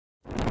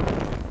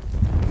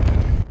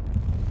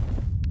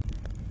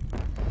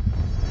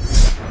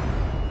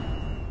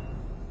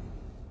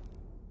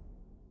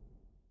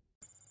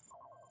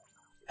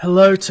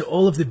Hello to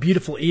all of the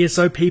beautiful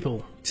ESO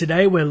people.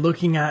 Today we're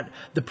looking at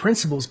the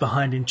principles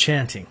behind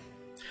enchanting.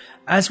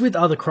 As with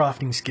other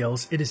crafting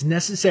skills, it is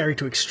necessary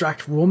to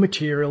extract raw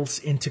materials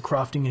into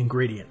crafting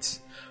ingredients.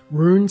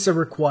 Runes are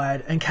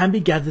required and can be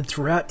gathered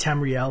throughout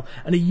Tamriel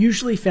and are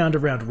usually found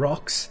around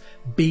rocks,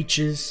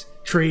 beaches,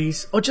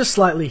 trees, or just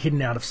slightly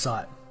hidden out of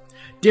sight.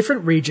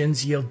 Different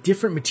regions yield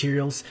different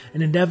materials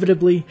and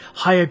inevitably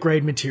higher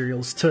grade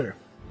materials too.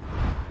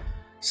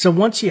 So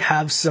once you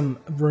have some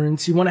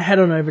runes, you want to head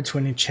on over to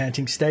an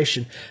enchanting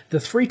station.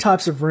 The three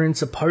types of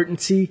runes are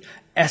potency,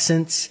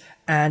 essence,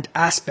 and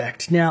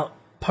aspect. Now,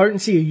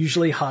 potency are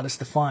usually hardest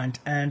to find,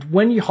 and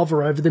when you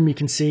hover over them, you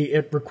can see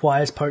it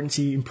requires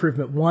potency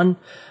improvement 1.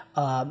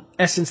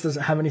 Essence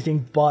doesn't have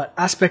anything, but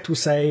aspect will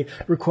say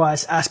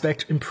requires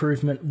aspect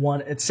improvement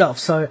 1 itself.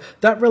 So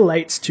that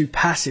relates to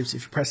passives.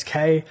 If you press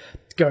K,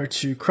 go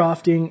to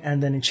crafting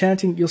and then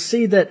enchanting, you'll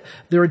see that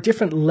there are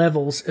different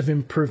levels of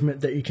improvement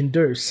that you can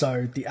do.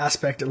 So the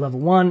aspect at level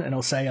 1, and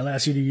it'll say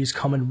allows you to use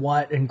common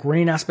white and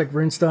green aspect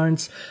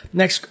runestones.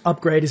 Next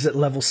upgrade is at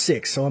level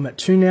 6. So I'm at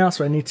 2 now,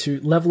 so I need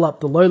to level up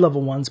the low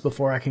level ones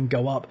before I can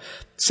go up.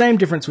 Same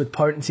difference with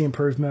potency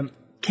improvement.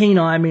 Keen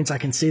eye means I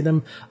can see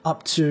them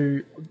up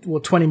to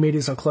 20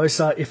 meters or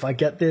closer if I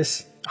get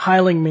this.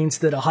 Hireling means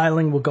that a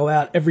hireling will go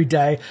out every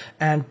day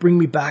and bring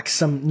me back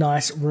some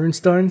nice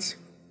runestones.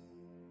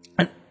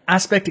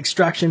 Aspect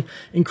extraction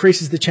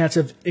increases the chance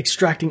of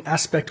extracting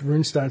aspect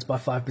runestones by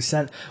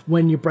 5%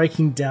 when you're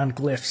breaking down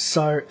glyphs.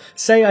 So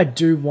say I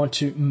do want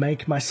to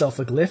make myself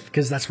a glyph,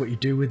 because that's what you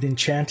do with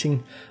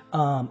enchanting.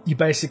 You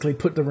basically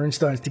put the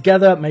runestones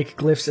together, make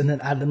glyphs, and then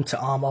add them to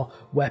armor,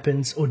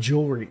 weapons, or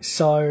jewelry.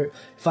 So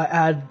if I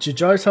add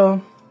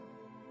Jojota,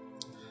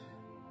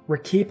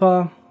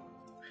 Rekeeper,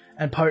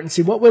 and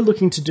Potency, what we're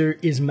looking to do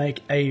is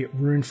make a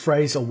rune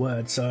phrase or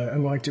word. So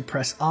I'm going to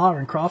press R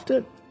and craft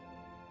it.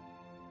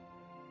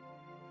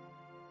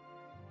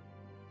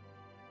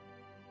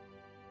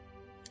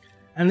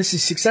 And this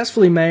is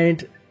successfully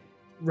made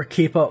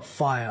Rekeeper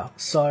Fire.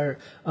 So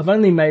I've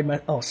only made my...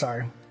 Oh,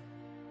 sorry.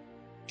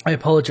 I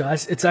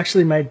apologize. It's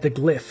actually made the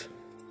glyph.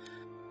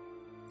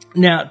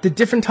 Now, the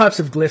different types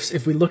of glyphs,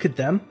 if we look at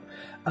them,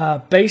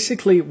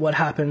 basically what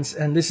happens,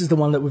 and this is the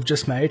one that we've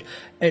just made,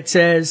 it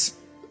says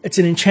it's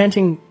an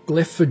enchanting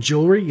glyph for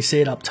jewelry. You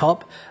see it up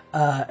top.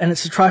 And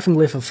it's a Trifling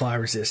glyph of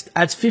fire resist.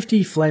 Adds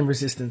 50 flame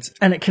resistance.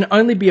 And it can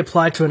only be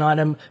applied to an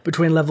item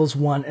between levels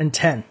 1 and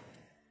 10.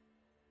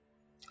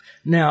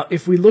 Now,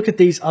 if we look at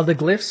these other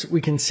glyphs,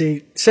 we can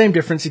see same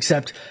difference,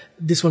 except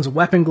this one's a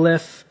weapon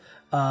glyph,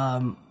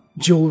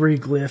 jewelry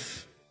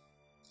glyph,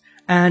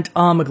 and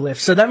armor glyph.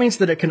 So that means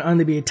that it can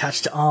only be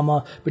attached to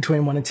armor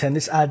between 1 and 10.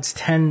 This adds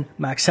 10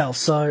 max health.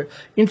 So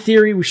in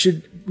theory, we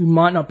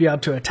might not be able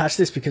to attach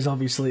this because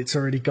obviously it's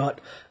already got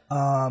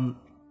a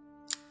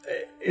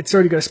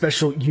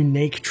special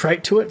unique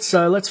trait to it.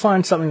 So let's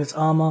find something that's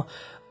armor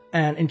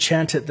and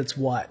enchant it that's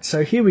white.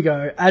 So here we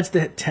go. Adds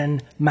the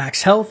 10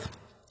 max health.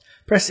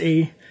 Press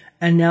E,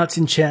 and now it's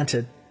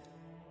enchanted.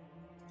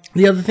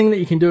 The other thing that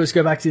you can do is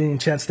go back to the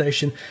enchant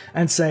station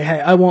and say,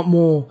 hey, I want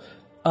more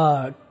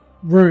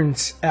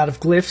runes out of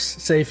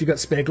glyphs. Say if you've got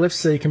spare glyphs,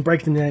 so you can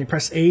break them down. You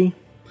press E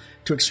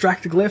to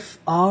extract a glyph,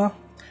 R,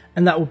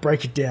 and that will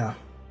break it down.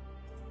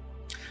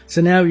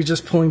 So now you're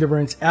just pulling the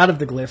runes out of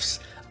the glyphs,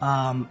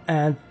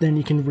 and then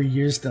you can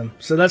reuse them.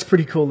 So that's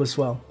pretty cool as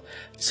well.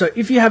 So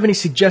if you have any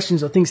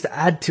suggestions or things to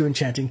add to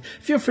enchanting,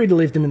 feel free to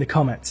leave them in the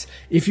comments.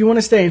 If you want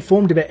to stay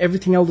informed about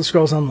everything Elder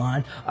Scrolls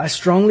Online, I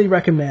strongly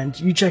recommend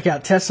you check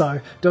out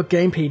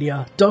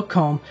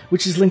tesso.gamepedia.com,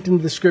 which is linked in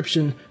the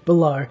description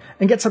below,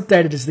 and gets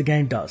updated as the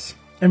game does.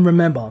 And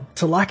remember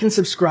to like and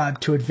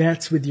subscribe to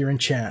advance with your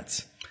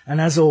enchants.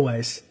 And as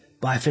always,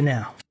 bye for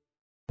now.